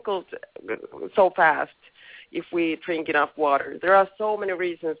so wrinkled so fast if we drink enough water. There are so many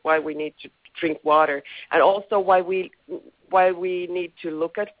reasons why we need to drink water, and also why we need to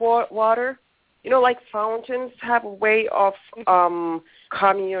look at water. You know, like fountains have a way of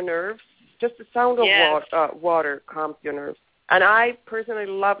calming your nerves. Just the sound of water calms your nerves. And I personally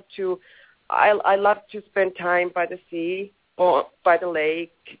love to spend time by the sea or by the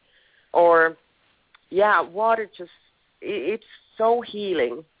lake, or water it's so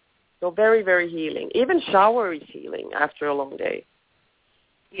healing, so very, very healing. Even shower is healing after a long day.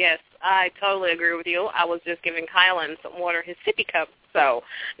 Yes, I totally agree with you. I was just giving Kylan some water, his sippy cup, so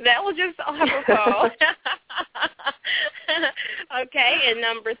that was just apropos. Okay, and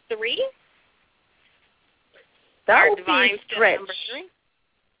number 3? That would be stretch. Number 3?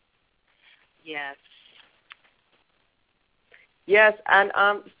 Yes. Yes, and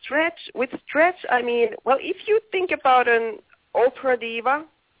with stretch, I mean, well, if you think about an opera diva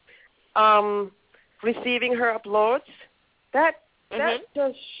receiving her applause, that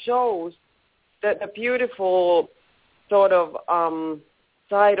just shows the beautiful sort of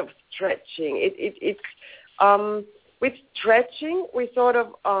side of stretching. It's with stretching, we sort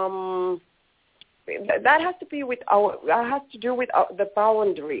of that has to do with the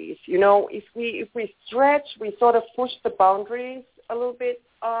boundaries. You know, if we stretch, we sort of push the boundaries a little bit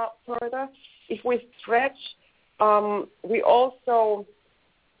further. If we stretch, we also,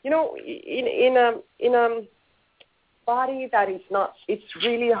 you know, in a body that is not, it's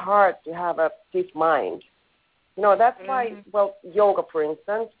really hard to have a stiff mind. You know, that's why, well, yoga, for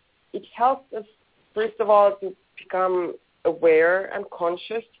instance, it helps us, first of all, to become aware and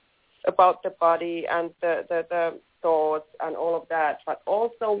conscious about the body and the thoughts and all of that. But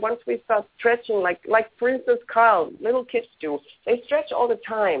also, once we start stretching, like for instance, little kids do, they stretch all the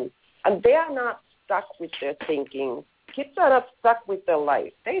time, and they are not stuck with their thinking. Kids are not stuck with their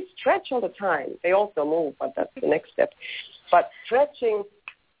life. They stretch all the time. They also move, but that's the next step. But stretching,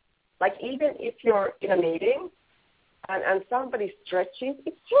 like even if you're in a meeting and somebody's stretching,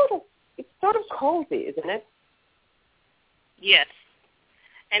 it's sort of cozy, isn't it? Yes.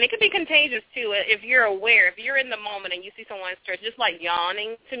 And it could be contagious, too, if you're aware, if you're in the moment and you see someone stretch, just like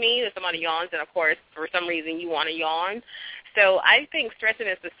yawning to me. If somebody yawns, and, of course, for some reason you want to yawn. So I think stretching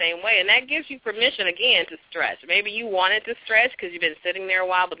is the same way, and that gives you permission, again, to stretch. Maybe you wanted to stretch because you've been sitting there a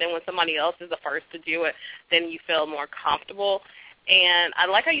while, but then when somebody else is the first to do it, then you feel more comfortable. And I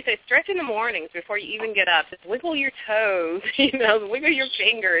like how you say stretch in the mornings before you even get up. Just wiggle your toes, wiggle your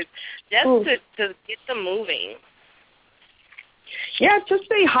fingers, just to get them moving. Yeah, just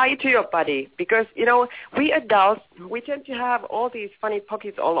say hi to your body because, we adults, we tend to have all these funny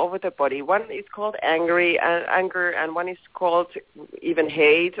pockets all over the body. One is called anger, and one is called even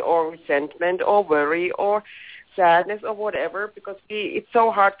hate or resentment or worry or sadness or whatever because it's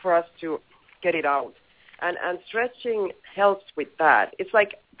so hard for us to get it out. And stretching helps with that. It's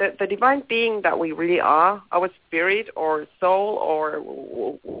like the divine being that we really are, our spirit or soul or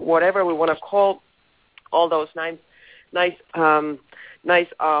whatever we want to call all those nice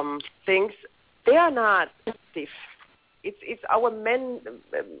things. They are not stiff. It's our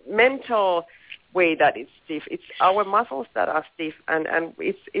mental way that is stiff. It's our muscles that are stiff, and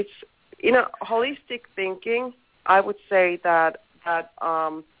it's in a holistic thinking. I would say that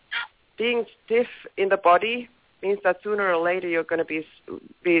being stiff in the body means that sooner or later you're going to be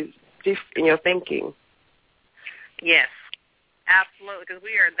stiff in your thinking. Yes, absolutely, because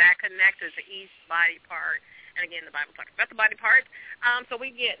we are that connected to each body part. And again, the Bible talks about the body parts. So we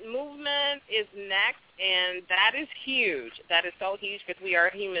get movement is next, and that is huge. That is so huge because we are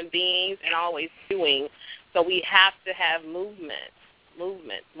human beings and always doing. So we have to have movement.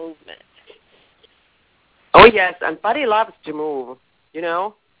 Oh, yes, and body loves to move,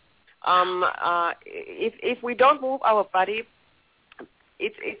 If we don't move our body,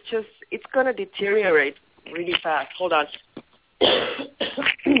 it's going to deteriorate really fast. Hold on.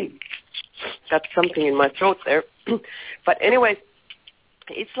 Got something in my throat there. But anyways,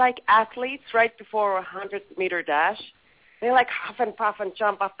 it's like athletes right before a 100-meter dash. They like huff and puff and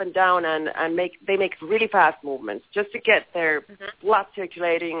jump up and down and make really fast movements just to get their blood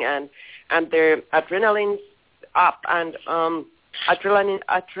circulating and their adrenaline up and adrenaline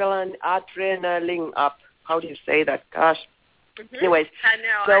up. How do you say that? Gosh. Anyways, I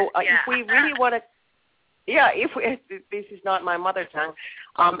know. So if we really want to, this is not my mother tongue.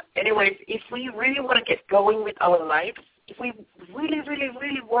 Anyways, if we really want to get going with our lives, if we really, really,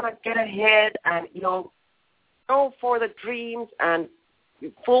 really want to get ahead and go for the dreams and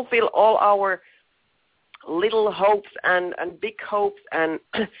fulfill all our little hopes and big hopes and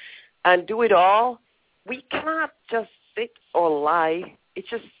do it all, we cannot just sit or lie.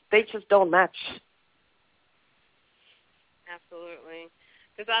 They just don't match. Absolutely.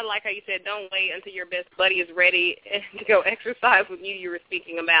 Because I like how you said, don't wait until your best buddy is ready to go exercise with you were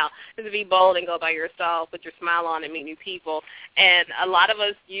speaking about. To be bold and go by yourself, put your smile on and meet new people. And a lot of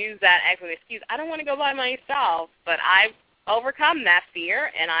us use that as an excuse. I don't want to go by myself, but I've overcome that fear,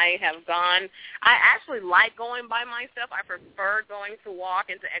 and I actually like going by myself. I prefer going to walk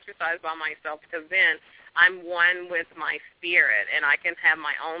and to exercise by myself because then I'm one with my spirit, and I can have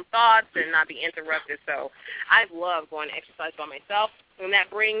my own thoughts and not be interrupted. So I love going to exercise by myself. And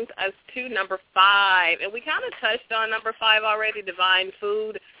that brings us to number 5. And we kind of touched on number 5 already, divine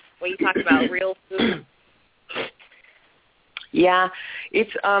food, when you talk about real food. Yeah,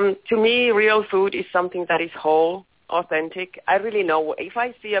 it's to me, real food is something that is whole, authentic. I really know if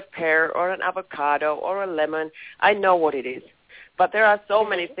I see a pear or an avocado or a lemon, I know what it is. But there are so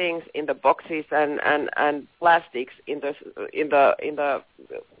many things in the boxes and plastics in the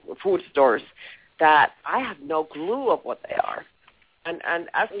food stores that I have no clue of what they are. And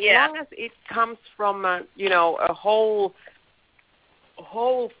as long as it comes from a whole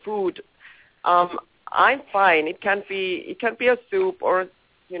food, I'm fine. It can be a soup or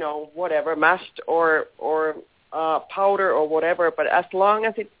whatever, mashed or powder or whatever. But as long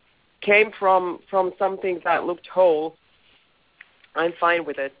as it came from something that looked whole, I'm fine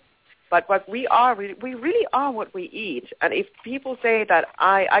with it. But we really are what we eat. And if people say that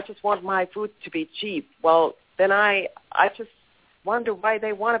I just want my food to be cheap, well, then I just wonder why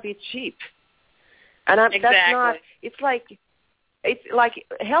they want to be cheap. And exactly. That's not. It's like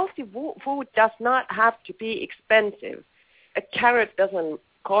healthy food does not have to be expensive. A carrot doesn't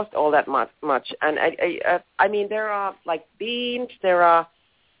cost all that much. And I mean, there are like beans. There are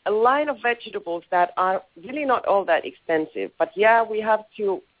a line of vegetables that are really not all that expensive. But yeah, we have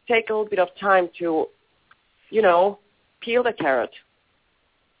to take a little bit of time to, peel the carrot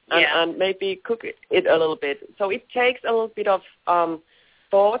and maybe cook it a little bit. So it takes a little bit of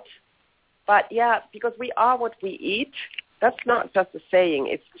thought. But yeah, because we are what we eat, that's not just a saying.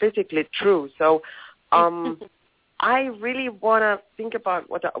 It's physically true. So I really want to think about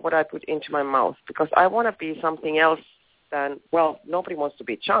what I put into my mouth because I want to be something else than, well, nobody wants to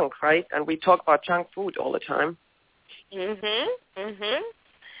be junk, right? And we talk about junk food all the time. It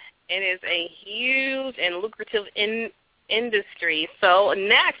is a huge and lucrative industry. So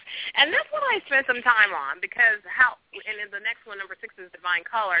next, and that's what I spent some time on because and then the next one, number 6, is divine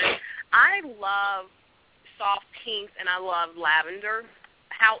colors. I love soft pinks and I love lavender.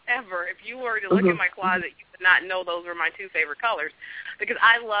 However, if you were to look in my closet, you would not know those were my two favorite colors because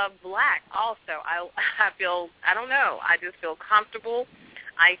I love black also. I feel, I don't know, I just feel comfortable.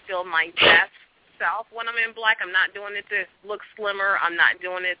 I feel my best self when I'm in black. I'm not doing it to look slimmer. I'm not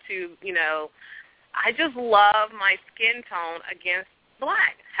doing it to, I just love my skin tone against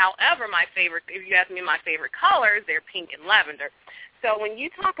black. However, my favorite, if you ask me my favorite colors, they're pink and lavender. So when you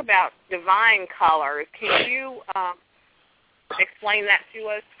talk about divine colors, can you explain that to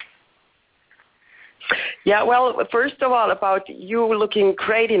us? Yeah, well, first of all, about you looking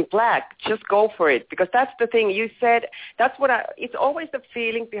great in black, just go for it, because that's the thing you said. That's what it's always the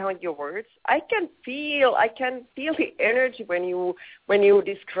feeling behind your words. I can feel the energy when you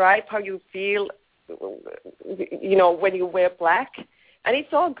describe how you feel, when you wear black, and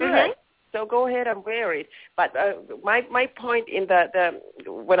it's all good. Mm-hmm. So go ahead and wear it. But my point in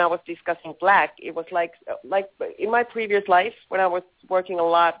when I was discussing black, it was like in my previous life when I was working a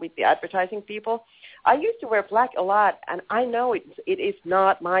lot with the advertising people, I used to wear black a lot, and I know it is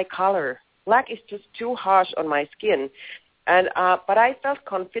not my color. Black is just too harsh on my skin, and but I felt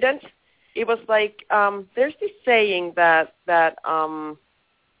confident. It was like there's this saying that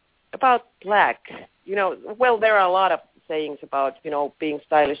about black. Well, there are a lot of sayings about, being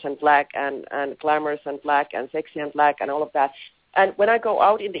stylish and black and glamorous and black and sexy and black and all of that. And when I go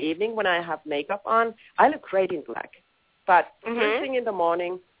out in the evening, when I have makeup on, I look great in black. But first thing in the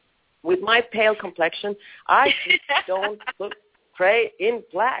morning, with my pale complexion, I just don't look great in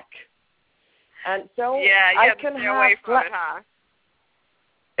black. And so I can have away from black. It, huh?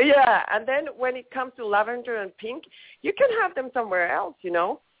 Yeah, and then when it comes to lavender and pink, you can have them somewhere else,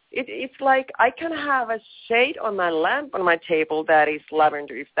 It's like I can have a shade on my lamp on my table that is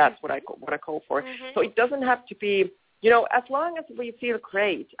lavender, if that's what I want to go for. Mm-hmm. So it doesn't have to be, as long as we feel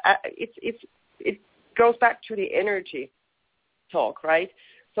great. It goes back to the energy talk, right?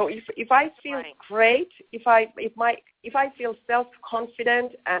 So if I feel great, if I feel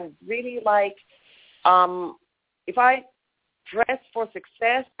self-confident and really like, if I dress for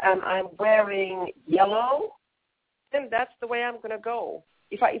success and I'm wearing yellow, then that's the way I'm going to go.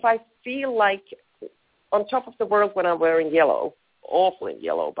 If I feel like on top of the world when I'm wearing yellow, awful in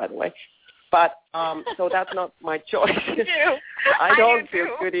yellow, by the way, but so that's not my choice. I don't feel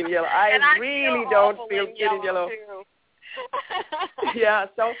good in yellow. I really don't feel good in yellow. Yeah.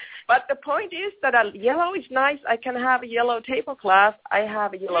 So, but the point is that yellow is nice. I can have a yellow tablecloth. I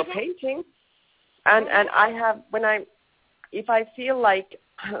have a yellow painting, and I have if I feel like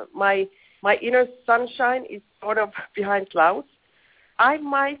my inner sunshine is sort of behind clouds, I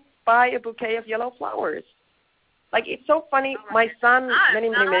might buy a bouquet of yellow flowers. Like, it's so funny. My son, many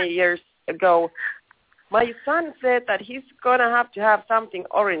years ago, my son said that he's going to have something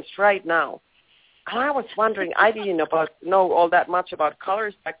orange right now. And I was wondering, I didn't know all that much about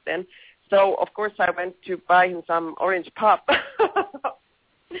colors back then. So, of course, I went to buy him some orange pop.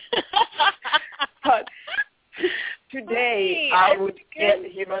 But today, I would get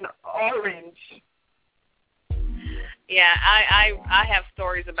him an orange. Yeah, I have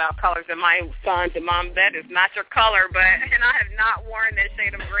stories about colors, and my son said, Mom, that is not your color, and I have not worn that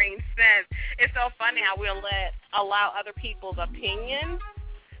shade of green since. It's so funny how we'll allow other people's opinions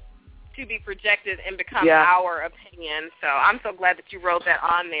to be projected and become our opinion. So I'm so glad that you wrote that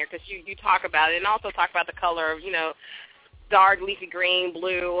on there, because you talk about it, and also talk about the color of, dark leafy green,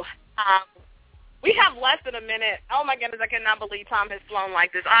 blue. We have less than a minute. Oh, my goodness, I cannot believe time has flown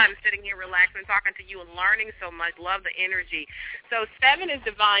like this. I'm sitting here relaxing, talking to you and learning so much. Love the energy. So 7 is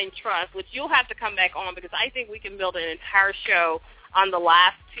divine trust, which you'll have to come back on, because I think we can build an entire show on the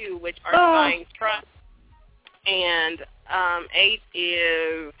last 2, which are divine trust. And 8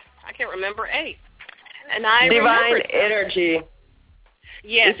 is, I can't remember 8. And I divine energy.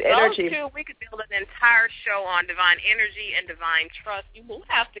 Yes, those 2, we could build an entire show on divine energy and divine trust. You will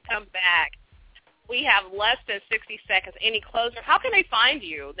have to come back. We have less than 60 seconds. Any closer? How can they find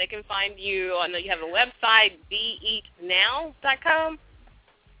you? They can find you on you have a website, beeatnow.com?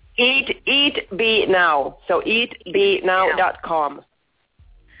 Eat now. So eatbenow.com.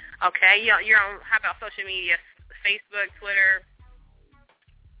 Okay. You're on, how about social media? Facebook, Twitter?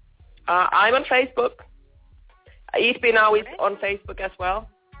 I'm on Facebook. Eat Be Now is on Facebook as well.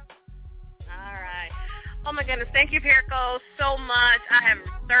 Oh, my goodness. Thank you, Pirkko, so much. I have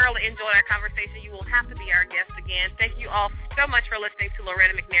thoroughly enjoyed our conversation. You will have to be our guest again. Thank you all so much for listening to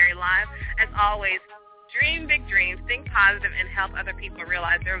Loretta McNary Live. As always, dream big dreams, think positive, and help other people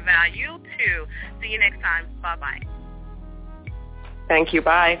realize their value, too. See you next time. Bye-bye. Thank you.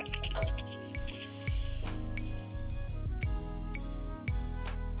 Bye.